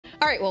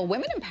All right, well,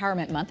 Women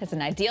Empowerment Month is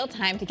an ideal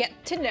time to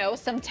get to know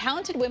some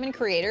talented women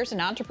creators and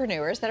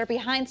entrepreneurs that are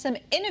behind some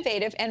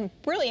innovative and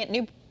brilliant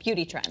new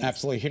beauty trends.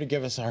 Absolutely. Here to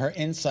give us her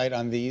insight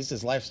on these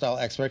is lifestyle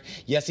expert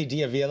Yessi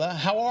Diavila.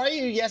 How are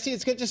you, Yessi?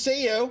 It's good to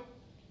see you.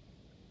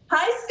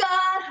 Hi,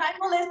 Scott. Hi,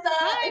 Melissa.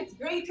 Hi. It's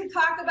great to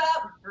talk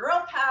about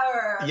girl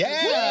power.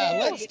 Yeah,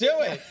 let's do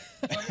it.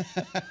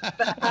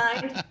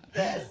 Behind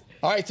this.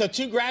 All right, so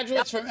two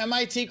graduates from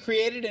MIT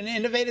created an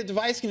innovative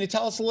device. Can you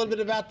tell us a little bit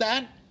about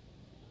that?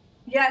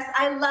 Yes,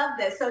 I love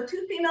this. So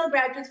two female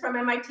graduates from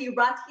MIT,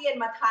 Rathi and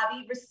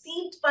Madhavi,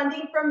 received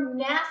funding from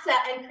NASA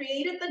and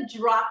created the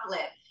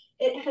droplet.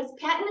 It has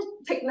patented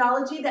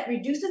technology that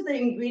reduces the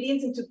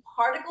ingredients into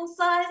particle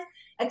size,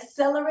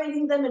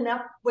 accelerating them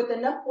with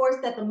enough force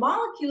that the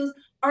molecules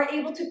are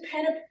able to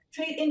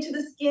penetrate into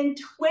the skin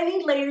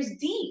 20 layers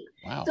deep.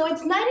 Wow. So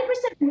it's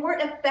 90% more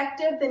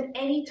effective than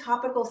any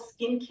topical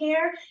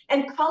skincare.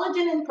 And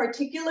collagen in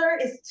particular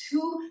is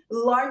too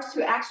large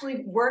to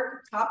actually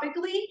work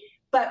topically.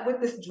 But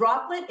with this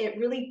droplet, it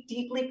really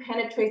deeply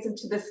penetrates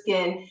into the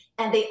skin.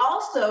 And they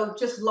also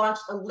just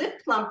launched a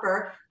lip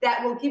plumper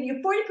that will give you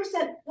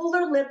 40%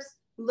 fuller lips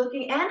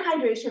looking and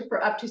hydration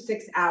for up to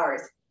 6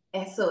 hours.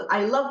 And so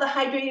I love the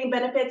hydrating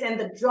benefits, and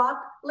the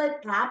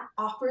droplet app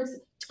offers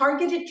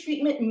targeted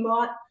treatment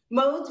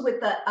modes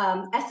with the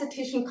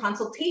esthetician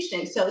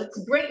consultation. So it's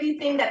a great new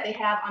thing that they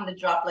have on the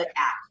droplet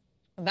app.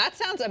 That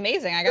sounds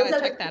amazing. I got to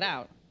check that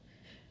out.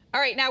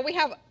 All right, now we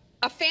have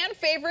a fan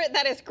favorite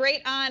that is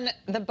great on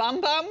the bum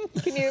bum.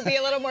 Can you be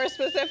a little more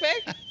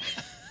specific?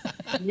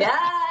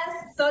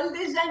 Yes, Sol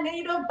de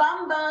Janeiro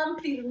Bum Bum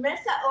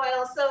Firmeza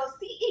Oil. So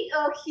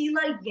CEO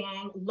Hila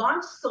Yang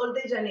launched Sol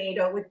de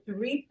Janeiro with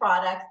 3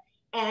 products,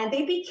 and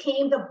they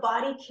became the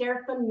body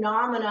care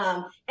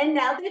phenomenon. And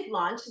now they've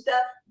launched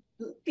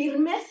the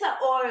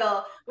Firmeza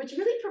Oil, which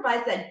really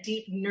provides that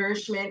deep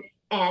nourishment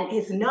and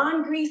is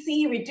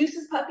non-greasy,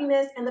 reduces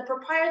puffiness, and the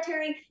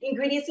proprietary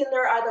ingredients in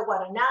there are the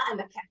guarana and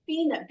the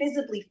caffeine that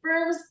visibly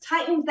firms,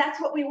 tightens.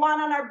 That's what we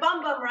want on our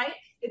bum bum, right?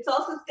 It's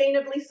all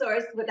sustainably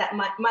sourced with that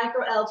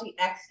microalgae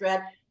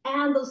extract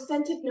and those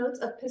scented notes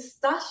of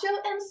pistachio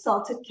and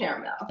salted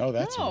caramel. Oh,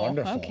 that's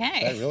wonderful.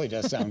 Okay. That really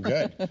does sound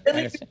good.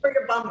 Really good for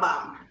your bum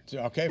bum.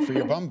 Okay, for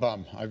your bum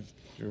bum.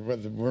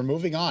 We're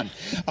moving on.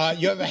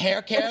 You have a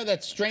hair care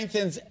that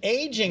strengthens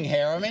aging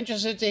hair. I'm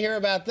interested to hear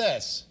about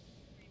this.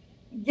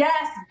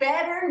 Yes,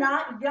 better,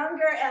 not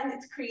younger, and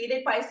it's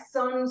created by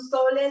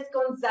Sonsoles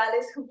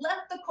Gonzalez, who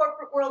left the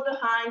corporate world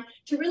behind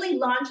to really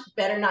launch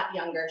Better Not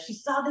Younger. She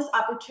saw this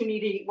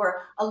opportunity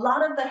where a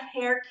lot of the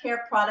hair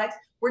care products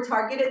were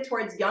targeted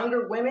towards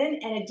younger women,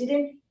 and it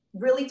didn't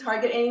really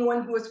target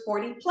anyone who was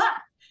 40 plus.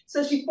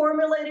 So she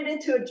formulated it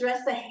to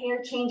address the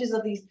hair changes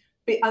of these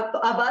of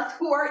us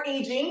who are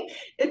aging.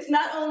 It's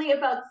not only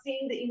about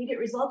seeing the immediate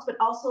results, but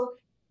also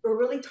we're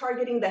really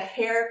targeting the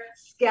hair,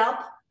 scalp,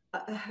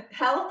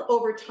 health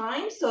over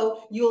time.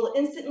 So you'll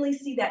instantly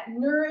see that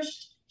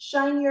nourished,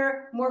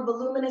 shinier, more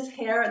voluminous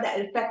hair, that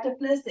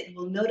effectiveness that you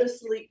will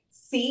noticeably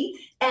see.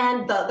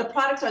 And the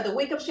products are the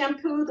Wake Up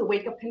Shampoo, the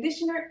Wake Up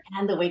Conditioner,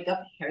 and the Wake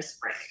Up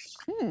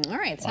Hairspray. All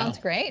right, sounds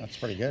great. That's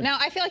pretty good. Now,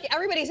 I feel like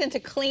everybody's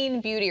into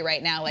clean beauty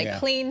right now, like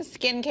clean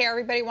skincare.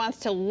 Everybody wants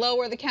to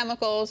lower the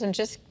chemicals and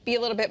just be a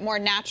little bit more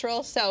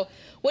natural. So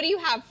what do you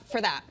have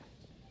for that?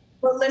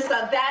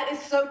 Melissa, that is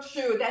so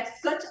true.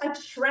 That's such a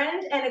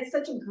trend, and it's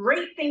such a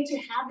great thing to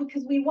have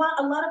because we want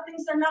a lot of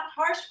things that are not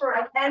harsh for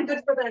us and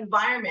good for the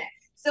environment.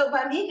 So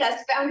Bamigas,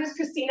 founders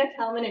Christina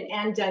Kelman and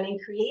Ann Dunning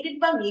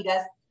created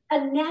Bamigas,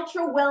 a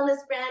natural wellness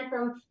brand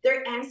from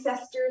their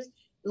ancestors'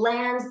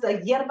 lands. The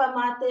yerba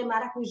mate,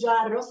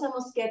 maracujá, rosa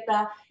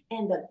mosqueta,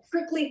 and the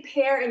prickly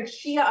pear and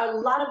chia are a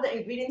lot of the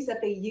ingredients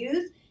that they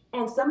use.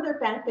 And some of their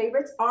fan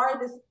favorites are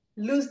this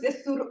Luz de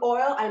Sur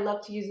oil. I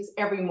love to use this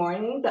every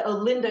morning. The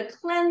Olinda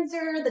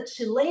cleanser, the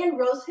Chilean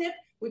rosehip,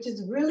 which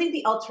is really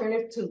the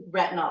alternative to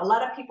retinol. A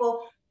lot of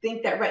people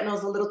think that retinol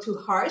is a little too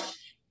harsh,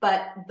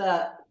 but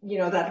that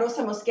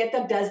Rosa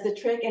Mosqueta does the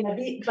trick. And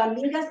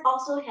Bamigas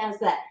also has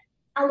that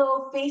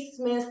aloe face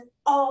mist,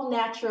 all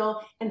natural.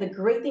 And the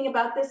great thing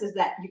about this is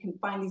that you can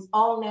find these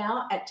all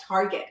now at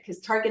Target, because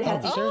Target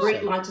has these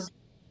great launches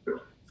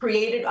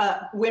created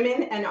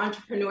women and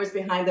entrepreneurs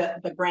behind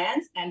the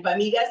brands, and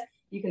Bamigas,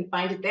 you can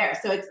find it there.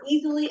 So it's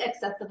easily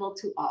accessible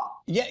to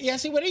all. Yeah,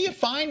 see, where do you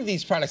find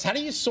these products? How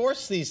do you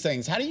source these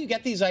things? How do you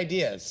get these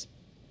ideas?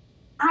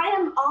 I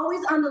am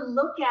always on the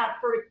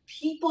lookout for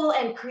people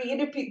and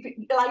creative people.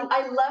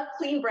 I love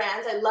clean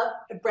brands. I love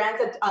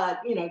brands that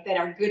that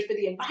are good for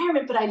the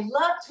environment, but I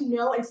love to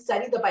know and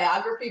study the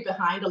biography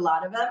behind a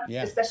lot of them,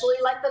 especially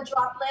like the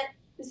droplet.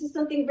 This is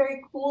something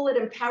very cool. It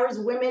empowers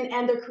women,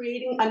 and they're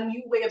creating a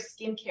new way of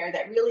skincare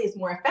that really is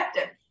more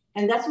effective.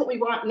 And that's what we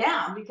want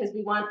now, because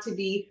we want to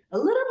be a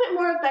little bit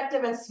more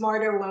effective and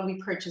smarter when we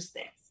purchase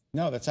things.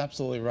 No, that's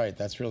absolutely right.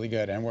 That's really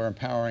good. And we're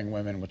empowering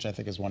women, which I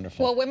think is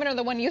wonderful. Well, women are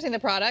the one using the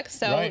products,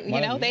 so,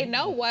 they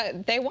know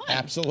what they want.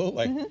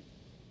 Absolutely. Mm-hmm.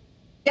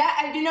 Yeah,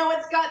 and you know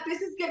what, Scott?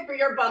 This is good for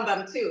your bum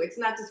bum, too. It's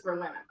not just for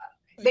women,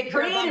 by the way. They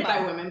created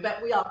by women,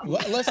 but we all...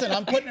 Listen,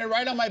 I'm putting it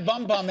right on my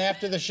bum bum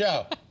after the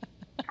show.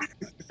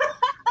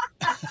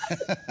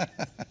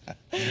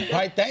 All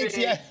right, thanks,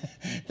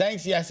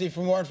 thanks, Yessie.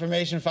 For more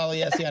information, follow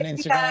Yessie on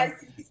Instagram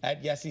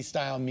at Yessie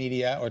Style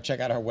Media, or check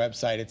out her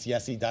website. It's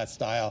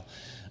yessie.style.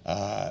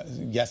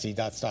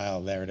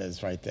 Yessie.style. There it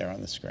is, right there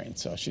on the screen.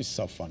 So she's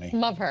so funny.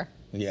 Love her.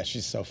 Yeah,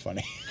 she's so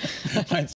funny.